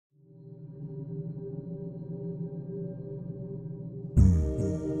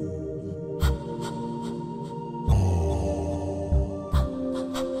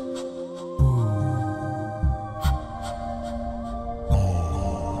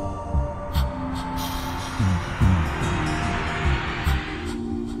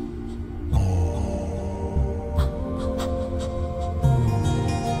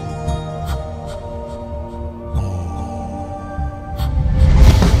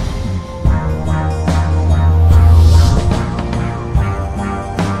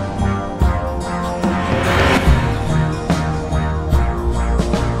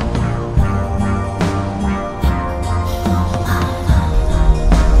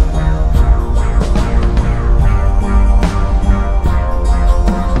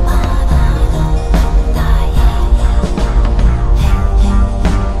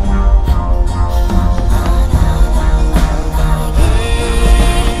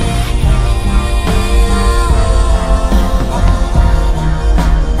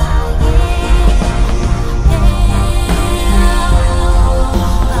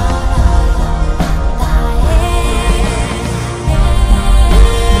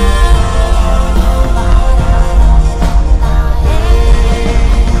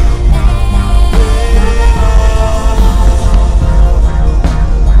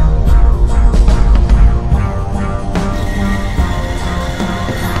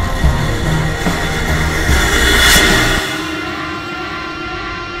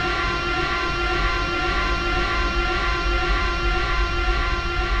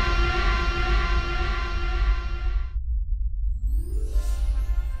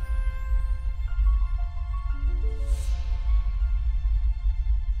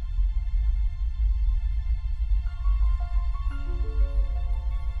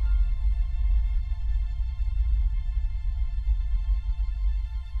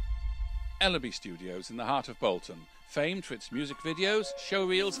Elerby Studios in the heart of Bolton, famed for its music videos,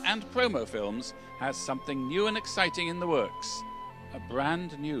 showreels and promo films, has something new and exciting in the works. A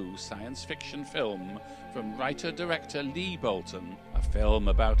brand new science fiction film from writer-director Lee Bolton, a film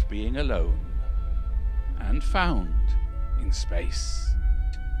about being alone and found in space.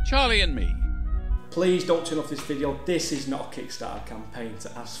 Charlie and Me. Please don't turn off this video. This is not a Kickstarter campaign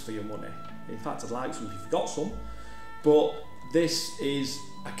to ask for your money. In fact, I'd like some if you've got some. But this is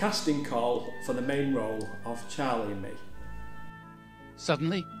a casting call for the main role of Charlie and Me.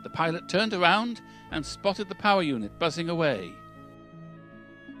 Suddenly, the pilot turned around and spotted the power unit buzzing away.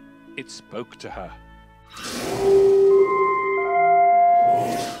 It spoke to her.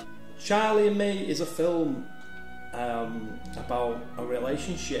 Charlie and Me is a film about a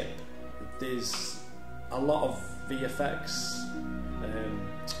relationship. There's a lot of VFX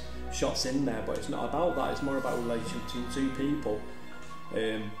shots in there, but it's not about that. It's more about a relationship between two people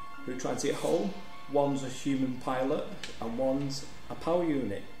who are trying to get home. One's a human pilot and one's a power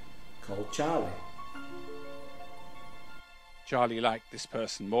unit called Charlie. Charlie liked this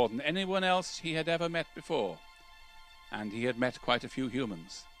person more than anyone else he had ever met before, and he had met quite a few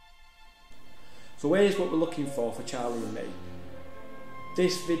humans. So here's what we're looking for Charlie and Me.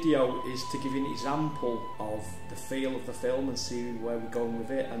 This video is to give you an example of the feel of the film and see where we're going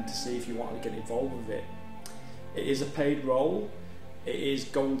with it, and to see if you want to get involved with it. It is a paid role. It is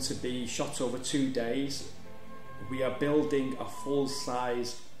going to be shot over 2 days. We are building a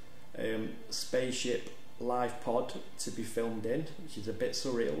full-size spaceship live pod to be filmed in, which is a bit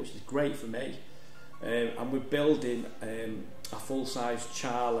surreal, which is great for me. And we're building a full-size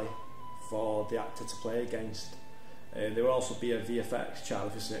Charlie for the actor to play against. There will also be a VFX Charlie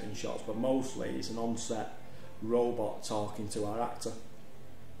for certain shots, but mostly it's an on-set robot talking to our actor.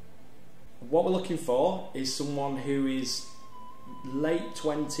 What we're looking for is someone who is late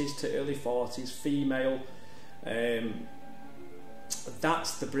 20s to early 40s, female.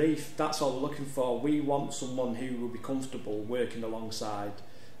 That's the brief, that's all we're looking for. We want someone who will be comfortable working alongside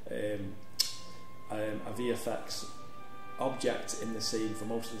a VFX object in the scene for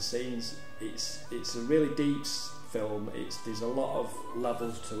most of the scenes. It's a really deep film. There's a lot of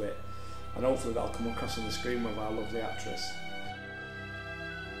levels to it, and hopefully that'll come across on the screen with our lovely actress.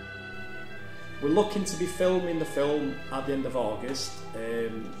 We're looking to be filming the film at the end of August.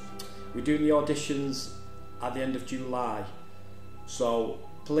 We're doing the auditions at the end of July. So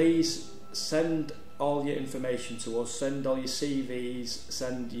please send all your information to us, send all your CVs,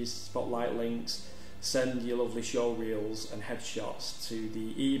 send your spotlight links, send your lovely show reels and headshots to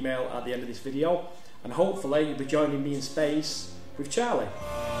the email at the end of this video, and hopefully you'll be joining me in space with Charlie.